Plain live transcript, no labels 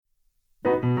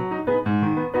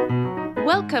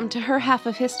Welcome to Her Half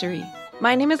of History.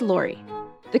 My name is Lori.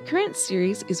 The current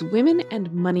series is Women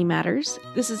and Money Matters.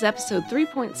 This is episode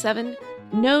 3.7,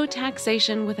 No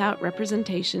Taxation Without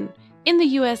Representation in the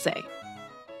USA.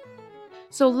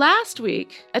 So last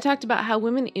week, I talked about how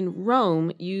women in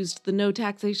Rome used the no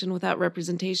taxation without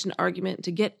representation argument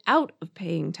to get out of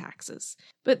paying taxes.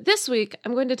 But this week,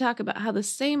 I'm going to talk about how the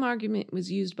same argument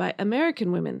was used by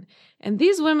American women. And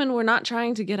these women were not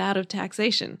trying to get out of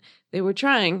taxation. They were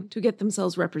trying to get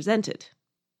themselves represented.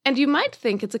 And you might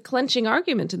think it's a clenching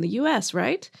argument in the US,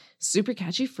 right? Super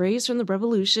catchy phrase from the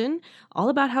Revolution, all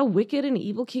about how wicked and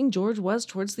evil King George was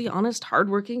towards the honest,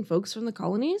 hardworking folks from the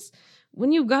colonies.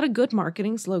 When you've got a good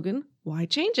marketing slogan, why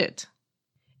change it?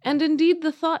 And indeed,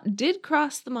 the thought did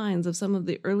cross the minds of some of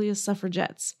the earliest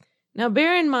suffragettes. Now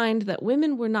bear in mind that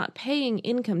women were not paying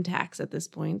income tax at this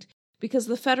point because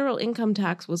the federal income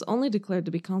tax was only declared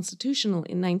to be constitutional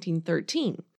in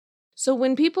 1913. So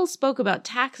when people spoke about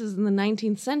taxes in the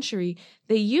 19th century,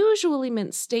 they usually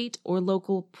meant state or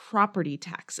local property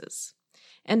taxes.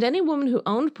 And any woman who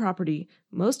owned property,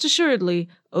 most assuredly,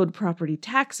 owed property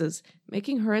taxes,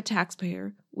 making her a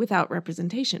taxpayer without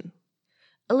representation.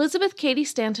 Elizabeth Cady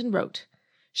Stanton wrote,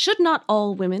 "Should not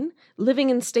all women,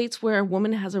 living in states where a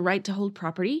woman has a right to hold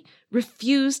property,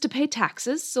 refuse to pay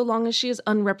taxes so long as she is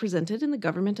unrepresented in the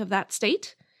government of that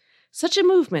state? Such a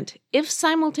movement, if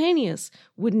simultaneous,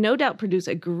 would no doubt produce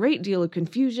a great deal of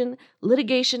confusion,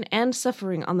 litigation, and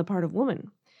suffering on the part of women.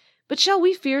 But shall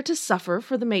we fear to suffer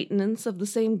for the maintenance of the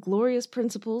same glorious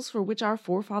principles for which our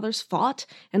forefathers fought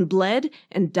and bled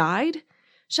and died?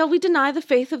 Shall we deny the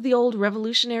faith of the old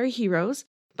revolutionary heroes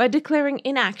by declaring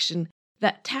in action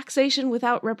that taxation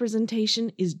without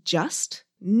representation is just?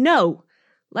 No!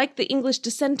 Like the English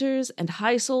dissenters and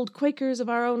high-souled Quakers of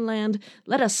our own land,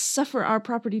 let us suffer our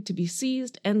property to be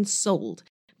seized and sold,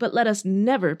 but let us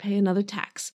never pay another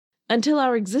tax, until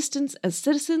our existence as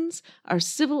citizens, our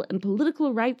civil and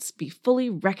political rights be fully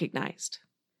recognized."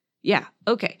 Yeah,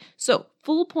 okay, so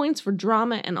full points for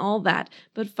drama and all that,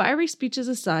 but fiery speeches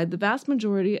aside, the vast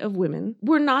majority of women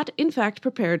were not, in fact,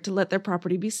 prepared to let their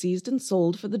property be seized and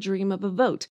sold for the dream of a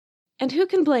vote. And who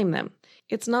can blame them?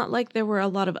 It's not like there were a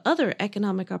lot of other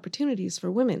economic opportunities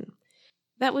for women.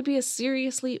 That would be a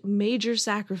seriously major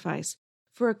sacrifice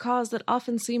for a cause that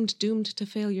often seemed doomed to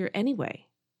failure anyway.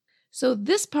 So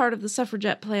this part of the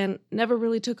suffragette plan never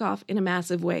really took off in a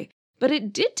massive way, but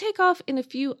it did take off in a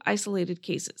few isolated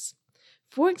cases.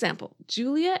 For example,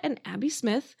 Julia and Abby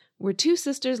Smith were two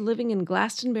sisters living in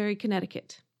Glastonbury,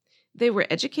 Connecticut. They were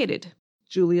educated.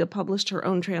 Julia published her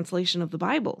own translation of the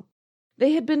Bible.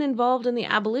 They had been involved in the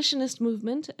abolitionist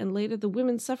movement and later the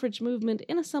women's suffrage movement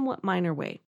in a somewhat minor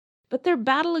way. But their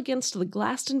battle against the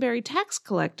Glastonbury tax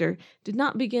collector did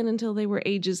not begin until they were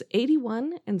ages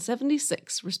 81 and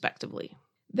 76, respectively.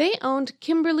 They owned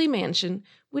Kimberley Mansion,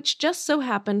 which just so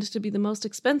happened to be the most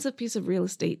expensive piece of real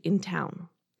estate in town.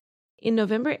 In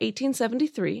November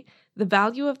 1873, the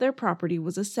value of their property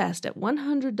was assessed at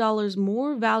 $100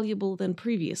 more valuable than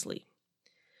previously.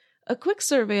 A quick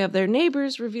survey of their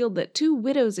neighbors revealed that two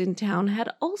widows in town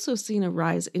had also seen a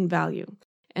rise in value,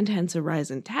 and hence a rise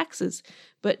in taxes,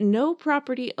 but no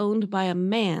property owned by a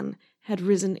man had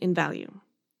risen in value.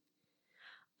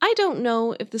 I don't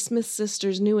know if the Smith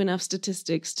sisters knew enough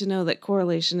statistics to know that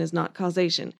correlation is not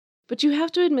causation, but you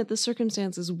have to admit the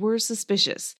circumstances were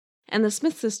suspicious, and the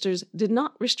Smith sisters did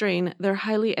not restrain their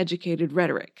highly educated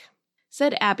rhetoric.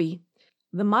 Said Abby,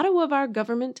 "The motto of our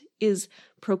government is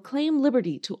proclaim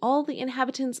liberty to all the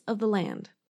inhabitants of the land.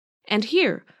 And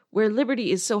here, where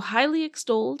liberty is so highly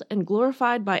extolled and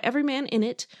glorified by every man in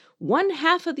it,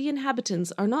 1/2 of the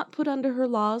inhabitants are not put under her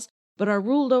laws, but are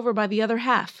ruled over by the other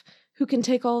half, who can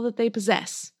take all that they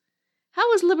possess.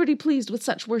 How is liberty pleased with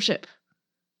such worship?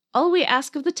 All we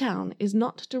ask of the town is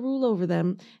not to rule over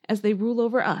them as they rule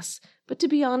over us, but to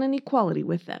be on an equality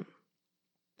with them."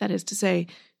 That is to say,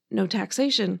 no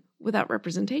taxation without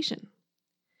representation.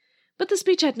 But the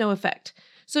speech had no effect.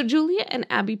 So Julia and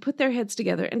Abby put their heads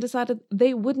together and decided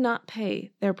they would not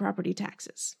pay their property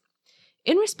taxes.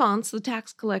 In response, the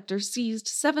tax collector seized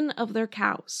 7 of their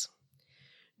cows.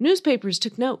 Newspapers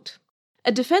took note.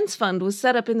 A defense fund was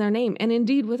set up in their name, and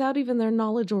indeed without even their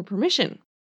knowledge or permission.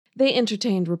 They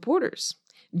entertained reporters.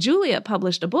 Julia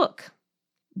published a book.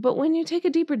 But when you take a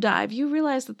deeper dive, you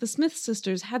realize that the Smith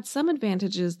sisters had some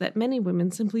advantages that many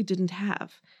women simply didn't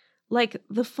have, like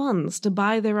the funds to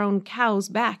buy their own cows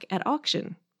back at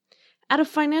auction. At a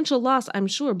financial loss, I'm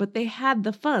sure, but they had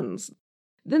the funds.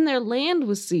 Then their land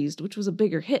was seized, which was a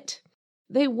bigger hit.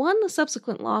 They won the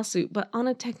subsequent lawsuit, but on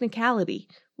a technicality,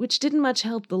 which didn't much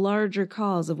help the larger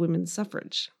cause of women's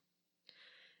suffrage.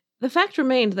 The fact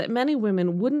remained that many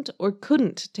women wouldn't or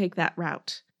couldn't take that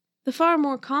route. The far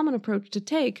more common approach to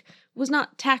take was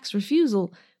not tax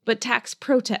refusal, but tax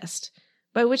protest,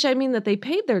 by which I mean that they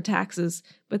paid their taxes,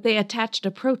 but they attached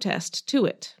a protest to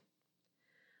it.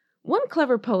 One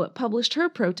clever poet published her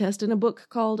protest in a book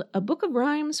called A Book of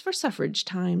Rhymes for Suffrage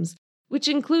Times, which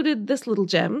included this little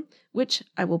gem, which,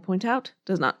 I will point out,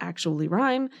 does not actually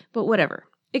rhyme, but whatever.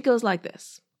 It goes like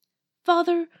this.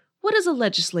 Father, what is a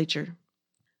legislature?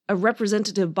 A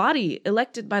representative body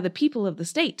elected by the people of the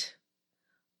state.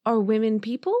 Are women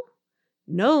people?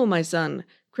 No, my son.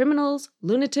 Criminals,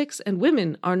 lunatics, and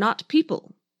women are not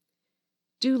people.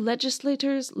 Do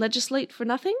legislators legislate for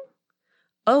nothing?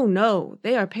 Oh, no,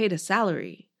 they are paid a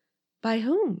salary. By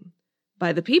whom?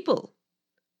 By the people.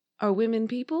 Are women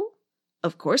people?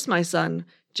 Of course, my son,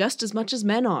 just as much as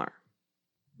men are.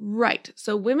 Right,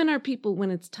 so women are people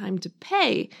when it's time to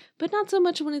pay, but not so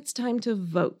much when it's time to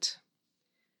vote.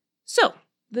 So,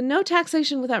 the no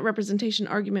taxation without representation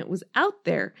argument was out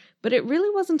there, but it really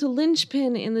wasn't a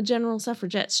linchpin in the general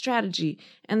suffragette strategy,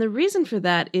 and the reason for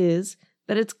that is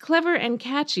that it's clever and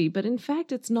catchy, but in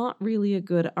fact it's not really a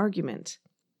good argument.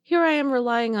 Here I am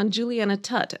relying on Juliana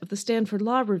Tutt of the Stanford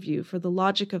Law Review for the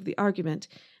logic of the argument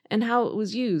and how it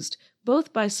was used,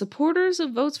 both by supporters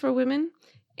of votes for women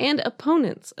and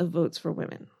opponents of votes for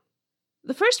women.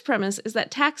 The first premise is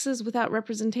that taxes without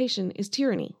representation is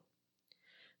tyranny.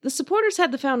 The supporters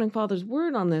had the Founding Fathers'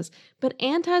 word on this, but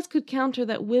antis could counter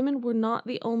that women were not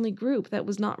the only group that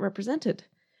was not represented.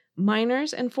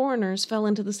 Minors and foreigners fell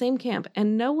into the same camp,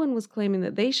 and no one was claiming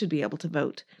that they should be able to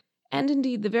vote. And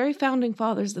indeed, the very Founding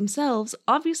Fathers themselves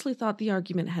obviously thought the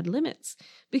argument had limits,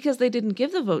 because they didn't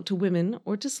give the vote to women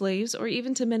or to slaves or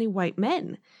even to many white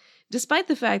men, despite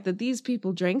the fact that these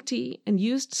people drank tea and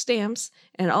used stamps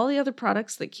and all the other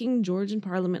products that King George and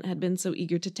Parliament had been so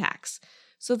eager to tax.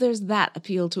 So there's that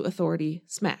appeal to authority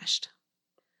smashed.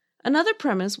 Another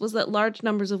premise was that large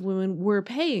numbers of women were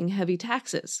paying heavy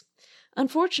taxes.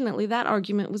 Unfortunately, that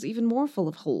argument was even more full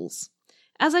of holes.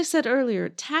 As I said earlier,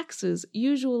 taxes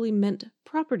usually meant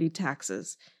property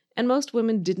taxes, and most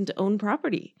women didn't own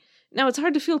property. Now, it's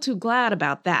hard to feel too glad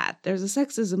about that. There's a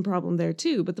sexism problem there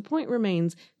too, but the point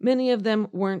remains, many of them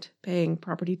weren't paying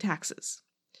property taxes.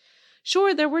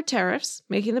 Sure, there were tariffs,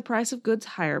 making the price of goods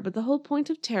higher, but the whole point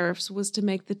of tariffs was to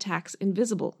make the tax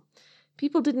invisible.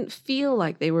 People didn't feel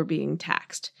like they were being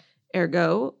taxed.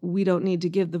 Ergo, we don't need to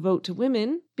give the vote to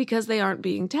women because they aren't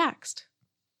being taxed.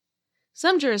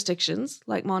 Some jurisdictions,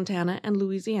 like Montana and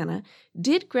Louisiana,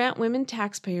 did grant women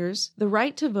taxpayers the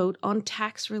right to vote on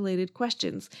tax-related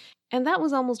questions, and that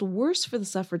was almost worse for the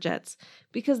suffragettes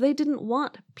because they didn't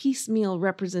want piecemeal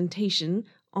representation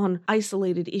on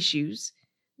isolated issues.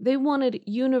 They wanted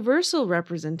universal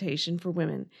representation for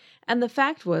women, and the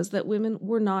fact was that women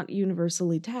were not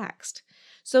universally taxed.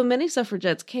 So many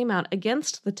suffragettes came out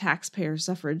against the taxpayer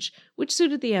suffrage, which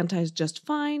suited the antis just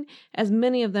fine, as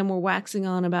many of them were waxing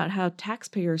on about how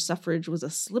taxpayer suffrage was a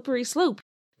slippery slope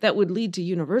that would lead to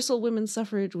universal women's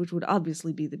suffrage, which would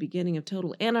obviously be the beginning of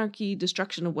total anarchy,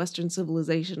 destruction of Western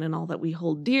civilization and all that we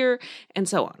hold dear, and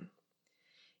so on.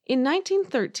 In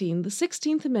 1913, the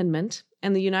 16th Amendment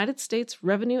and the United States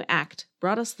Revenue Act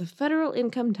brought us the federal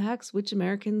income tax, which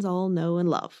Americans all know and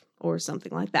love, or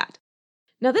something like that.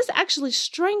 Now, this actually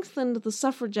strengthened the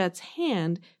suffragettes'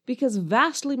 hand because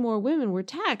vastly more women were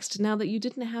taxed now that you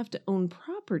didn't have to own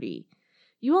property.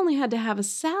 You only had to have a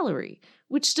salary,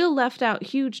 which still left out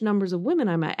huge numbers of women,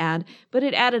 I might add, but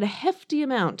it added a hefty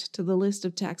amount to the list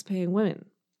of tax-paying women.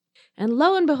 And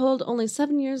lo and behold, only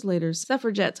 7 years later,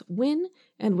 suffragettes win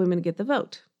and women get the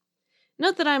vote.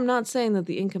 Note that I'm not saying that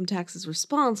the income tax is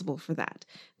responsible for that.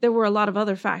 There were a lot of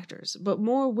other factors, but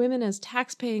more women as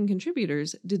tax-paying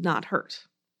contributors did not hurt.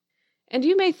 And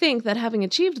you may think that having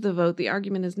achieved the vote, the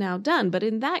argument is now done, but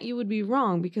in that you would be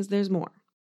wrong because there's more.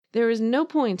 There is no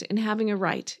point in having a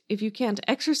right if you can't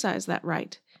exercise that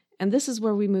right, and this is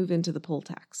where we move into the poll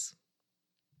tax.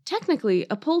 Technically,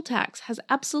 a poll tax has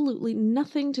absolutely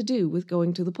nothing to do with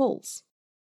going to the polls.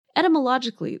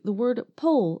 Etymologically, the word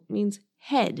poll means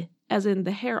head, as in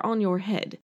the hair on your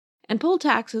head, and poll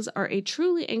taxes are a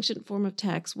truly ancient form of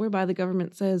tax whereby the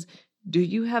government says, "Do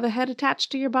you have a head attached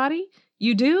to your body?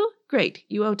 You do? Great,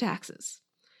 you owe taxes."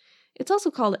 It's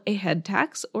also called a head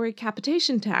tax or a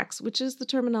capitation tax, which is the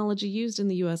terminology used in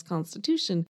the U.S.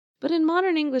 Constitution, but in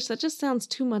modern English that just sounds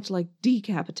too much like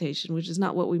decapitation, which is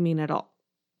not what we mean at all.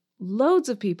 Loads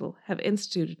of people have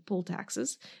instituted poll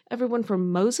taxes, everyone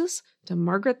from Moses to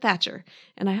Margaret Thatcher,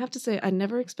 and I have to say I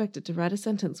never expected to write a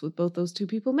sentence with both those two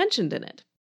people mentioned in it.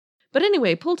 But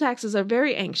anyway, poll taxes are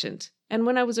very ancient, and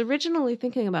when I was originally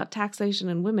thinking about taxation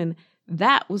and women,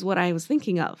 That was what I was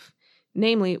thinking of.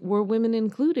 Namely, were women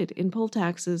included in poll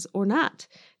taxes or not?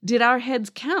 Did our heads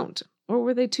count, or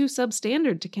were they too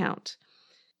substandard to count?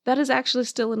 That is actually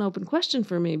still an open question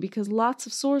for me because lots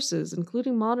of sources,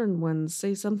 including modern ones,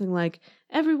 say something like,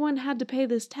 everyone had to pay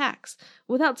this tax,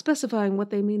 without specifying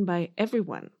what they mean by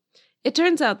everyone. It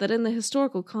turns out that in the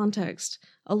historical context,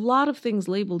 a lot of things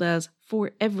labeled as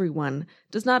for everyone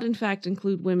does not in fact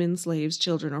include women, slaves,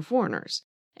 children, or foreigners.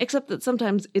 Except that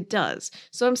sometimes it does,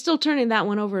 so I'm still turning that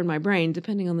one over in my brain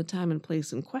depending on the time and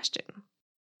place in question.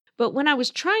 But when I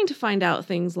was trying to find out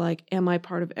things like, am I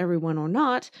part of everyone or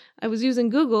not, I was using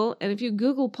Google, and if you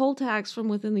Google poll tax from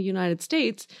within the United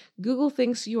States, Google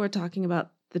thinks you are talking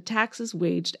about the taxes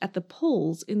waged at the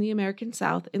polls in the American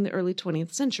South in the early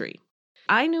 20th century.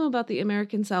 I knew about the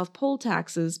American South poll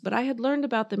taxes, but I had learned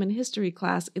about them in history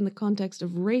class in the context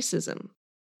of racism.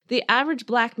 The average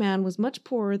black man was much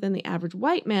poorer than the average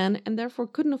white man, and therefore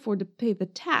couldn't afford to pay the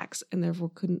tax, and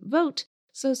therefore couldn't vote.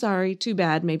 So sorry, too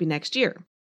bad, maybe next year.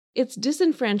 It's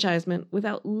disenfranchisement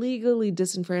without legally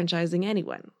disenfranchising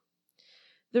anyone.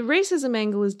 The racism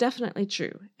angle is definitely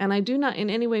true, and I do not in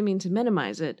any way mean to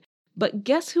minimize it, but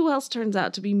guess who else turns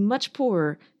out to be much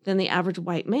poorer than the average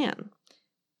white man?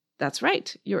 That's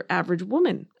right, your average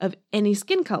woman of any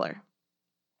skin color.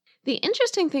 The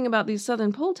interesting thing about these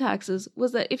Southern poll taxes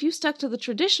was that if you stuck to the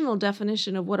traditional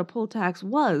definition of what a poll tax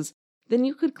was, then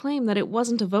you could claim that it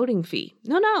wasn't a voting fee.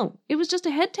 No, it was just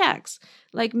a head tax,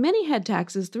 like many head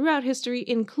taxes throughout history,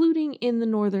 including in the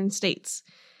northern states.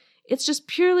 It's just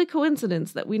purely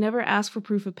coincidence that we never ask for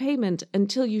proof of payment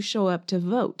until you show up to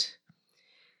vote.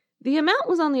 The amount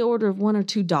was on the order of $1 or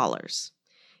 $2.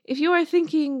 If you are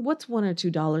thinking, what's $1 or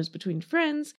 $2 between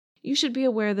friends, you should be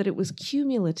aware that it was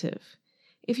cumulative.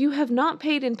 If you have not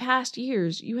paid in past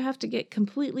years, you have to get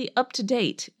completely up to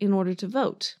date in order to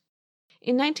vote.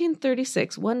 In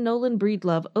 1936, one Nolan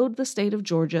Breedlove owed the state of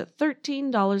Georgia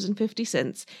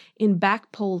 $13.50 in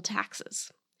back poll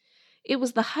taxes. It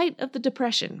was the height of the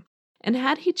Depression, and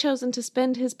had he chosen to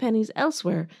spend his pennies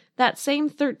elsewhere, that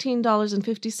same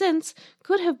 $13.50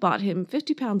 could have bought him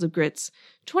 50 pounds of grits,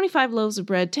 25 loaves of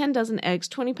bread, 10 dozen eggs,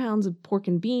 20 pounds of pork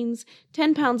and beans,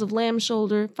 10 pounds of lamb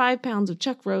shoulder, 5 pounds of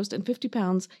chuck roast, and 50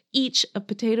 pounds each of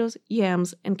potatoes,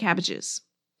 yams, and cabbages.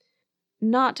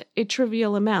 Not a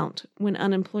trivial amount when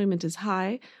unemployment is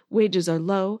high, wages are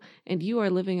low, and you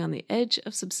are living on the edge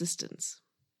of subsistence.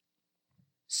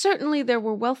 Certainly there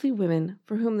were wealthy women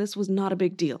for whom this was not a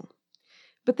big deal.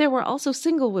 But there were also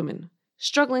single women,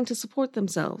 struggling to support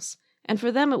themselves, and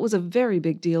for them it was a very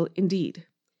big deal indeed.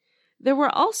 There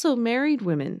were also married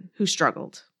women who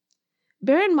struggled.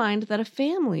 Bear in mind that a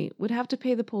family would have to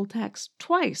pay the poll tax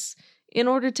twice in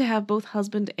order to have both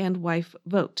husband and wife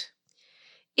vote.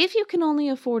 If you can only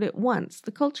afford it once,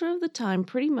 the culture of the time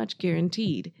pretty much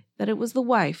guaranteed that it was the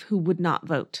wife who would not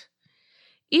vote.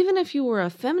 Even if you were a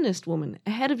feminist woman,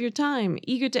 ahead of your time,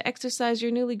 eager to exercise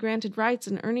your newly granted rights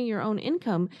and earning your own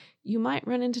income, you might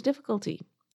run into difficulty.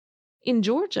 In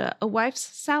Georgia, a wife's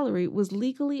salary was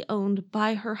legally owned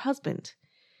by her husband.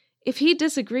 If he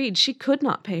disagreed, she could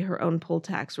not pay her own poll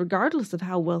tax, regardless of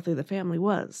how wealthy the family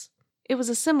was. It was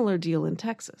a similar deal in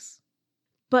Texas.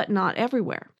 But not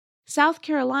everywhere. South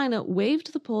Carolina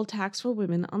waived the poll tax for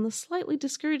women on the slightly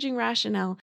discouraging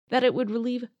rationale that it would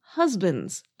relieve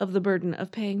husbands of the burden of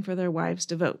paying for their wives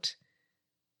to vote.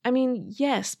 I mean,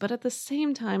 yes, but at the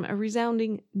same time, a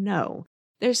resounding no.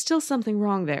 There's still something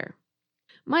wrong there.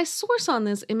 My source on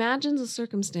this imagines a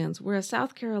circumstance where a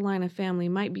South Carolina family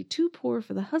might be too poor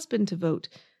for the husband to vote,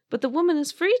 but the woman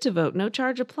is free to vote, no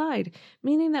charge applied,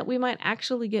 meaning that we might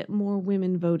actually get more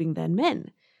women voting than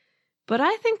men. But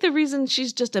I think the reason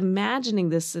she's just imagining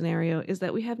this scenario is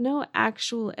that we have no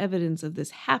actual evidence of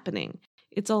this happening.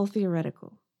 It's all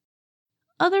theoretical.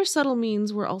 Other subtle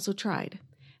means were also tried.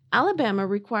 Alabama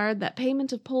required that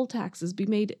payment of poll taxes be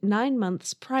made 9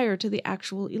 months prior to the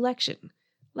actual election.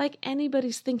 Like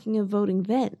anybody's thinking of voting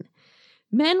then.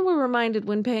 Men were reminded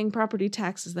when paying property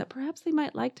taxes that perhaps they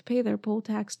might like to pay their poll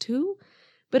tax too.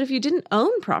 But if you didn't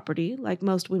own property, like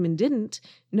most women didn't,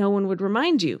 no one would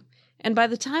remind you. And by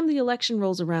the time the election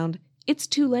rolls around, it's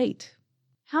too late.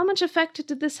 How much effect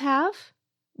did this have?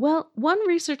 Well, one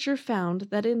researcher found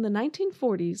that in the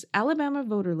 1940s, Alabama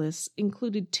voter lists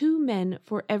included 2 men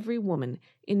for every woman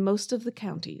in most of the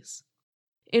counties.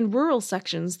 In rural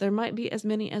sections, there might be as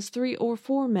many as 3 or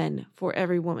 4 men for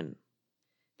every woman.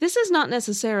 This is not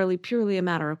necessarily purely a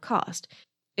matter of cost.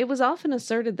 It was often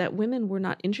asserted that women were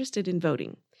not interested in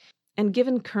voting. And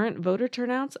given current voter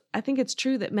turnouts, I think it's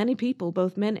true that many people,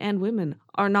 both men and women,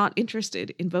 are not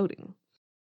interested in voting.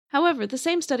 However, the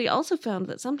same study also found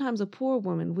that sometimes a poor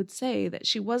woman would say that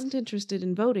she wasn't interested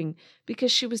in voting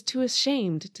because she was too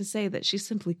ashamed to say that she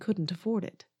simply couldn't afford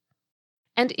it.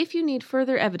 And if you need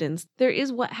further evidence, there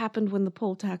is what happened when the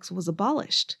poll tax was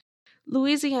abolished.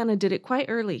 Louisiana did it quite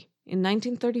early, in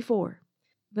 1934.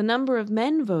 The number of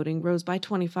men voting rose by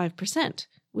 25%,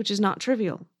 which is not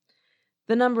trivial.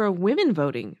 The number of women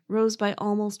voting rose by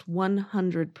almost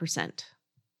 100%.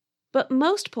 But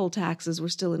most poll taxes were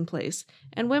still in place,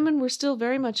 and women were still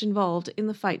very much involved in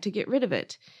the fight to get rid of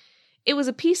it. It was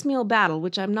a piecemeal battle,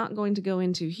 which I'm not going to go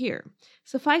into here.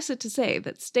 Suffice it to say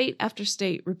that state after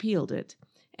state repealed it,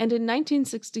 and in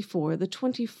 1964 the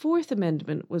 24th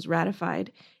Amendment was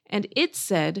ratified, and it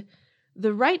said,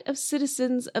 "The right of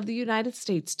citizens of the United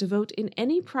States to vote in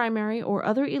any primary or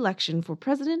other election for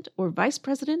president or vice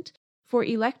president, for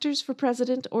electors for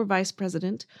president or vice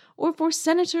president, or for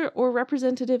senator or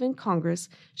representative in Congress,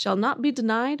 shall not be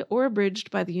denied or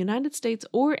abridged by the United States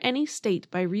or any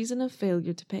state by reason of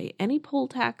failure to pay any poll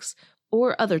tax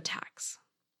or other tax."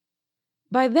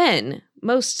 By then,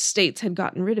 most states had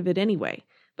gotten rid of it anyway,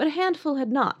 but a handful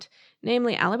had not,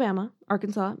 namely Alabama,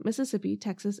 Arkansas, Mississippi,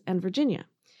 Texas, and Virginia.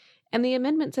 And the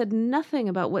amendment said nothing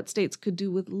about what states could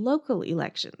do with local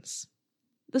elections.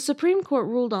 The Supreme Court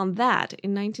ruled on that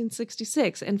in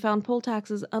 1966 and found poll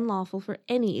taxes unlawful for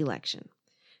any election.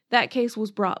 That case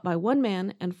was brought by one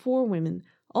man and 4 women,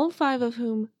 all 5 of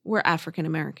whom were African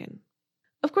American.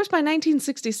 Of course, by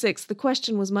 1966, the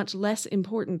question was much less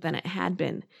important than it had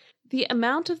been. The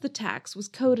amount of the tax was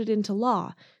coded into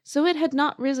law, so it had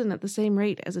not risen at the same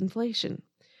rate as inflation.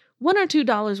 $1 or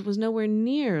 $2 was nowhere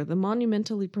near the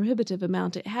monumentally prohibitive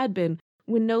amount it had been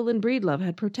when Nolan Breedlove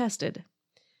had protested.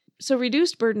 So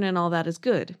reduced burden and all that is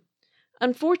good.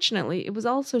 Unfortunately, it was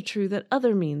also true that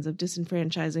other means of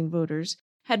disenfranchising voters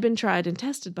had been tried and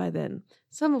tested by then,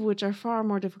 some of which are far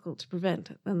more difficult to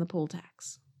prevent than the poll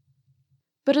tax.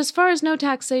 But as far as no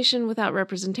taxation without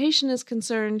representation is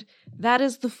concerned, that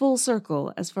is the full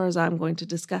circle as far as I'm going to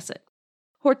discuss it.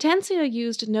 Hortensia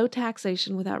used no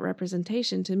taxation without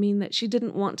representation to mean that she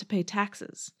didn't want to pay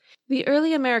taxes. The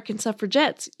early American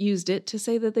suffragettes used it to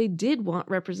say that they did want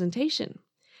representation.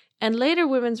 And later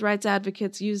women's rights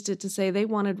advocates used it to say they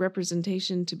wanted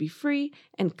representation to be free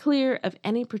and clear of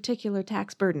any particular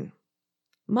tax burden.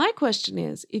 My question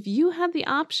is, if you had the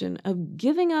option of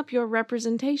giving up your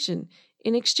representation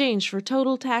in exchange for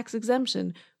total tax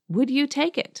exemption, would you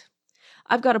take it?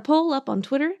 I've got a poll up on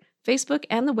Twitter, Facebook,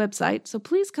 and the website, so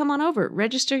please come on over,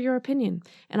 register your opinion,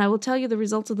 and I will tell you the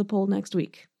results of the poll next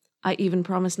week. I even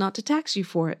promise not to tax you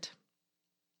for it.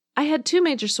 I had 2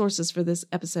 major sources for this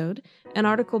episode, an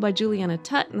article by Juliana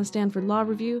Tutt in the Stanford Law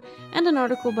Review, and an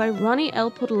article by Ronnie L.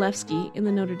 Podolewski in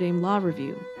the Notre Dame Law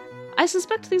Review. I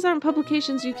suspect these aren't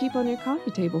publications you keep on your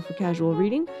coffee table for casual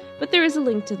reading, but there is a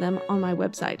link to them on my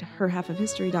website,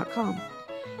 herhalfofhistory.com.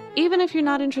 Even if you're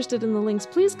not interested in the links,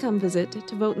 please come visit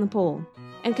to vote in the poll,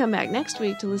 and come back next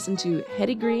week to listen to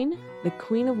Hetty Green, the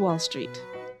Queen of Wall Street.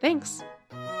 Thanks!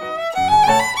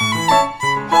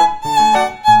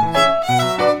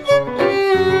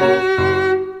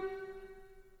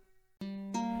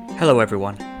 Hello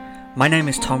everyone, my name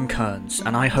is Tom Kearns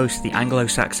and I host the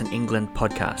Anglo-Saxon England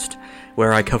podcast,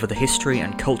 where I cover the history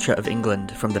and culture of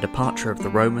England from the departure of the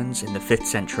Romans in the 5th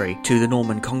century to the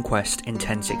Norman conquest in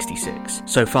 1066.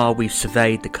 So far we've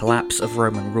surveyed the collapse of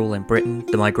Roman rule in Britain,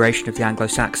 the migration of the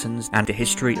Anglo-Saxons, and the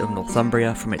history of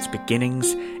Northumbria from its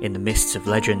beginnings in the mists of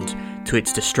legend to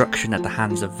its destruction at the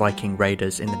hands of Viking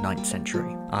raiders in the 9th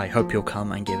century. I hope you'll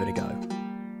come and give it a go.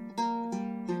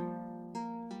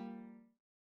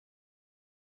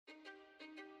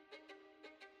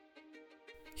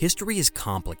 History is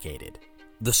complicated.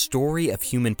 The story of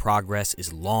human progress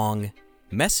is long,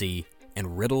 messy,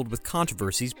 and riddled with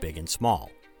controversies big and small.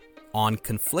 On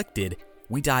Conflicted,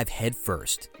 we dive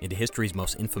headfirst into history's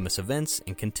most infamous events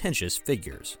and contentious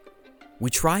figures.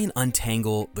 We try and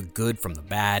untangle the good from the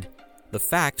bad, the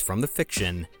fact from the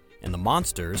fiction, and the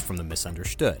monsters from the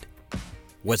misunderstood.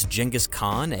 Was Genghis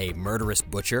Khan a murderous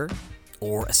butcher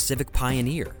or a civic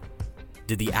pioneer?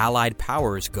 Did the Allied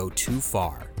powers go too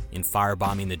far in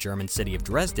firebombing the German city of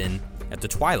Dresden at the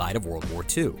twilight of World War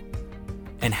II?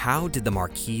 And how did the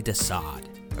Marquis de Sade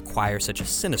acquire such a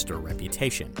sinister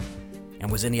reputation?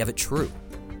 And was any of it true?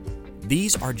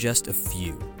 These are just a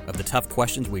few of the tough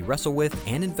questions we wrestle with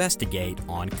and investigate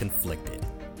on Conflicted.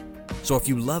 So if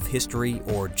you love history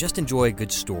or just enjoy a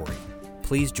good story,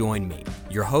 please join me,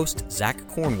 your host, Zach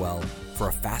Cornwell, for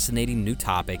a fascinating new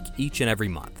topic each and every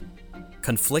month.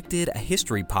 Conflicted, a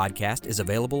history podcast, is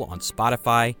available on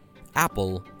Spotify,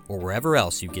 Apple, or wherever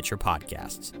else you get your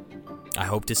podcasts. I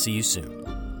hope to see you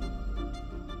soon.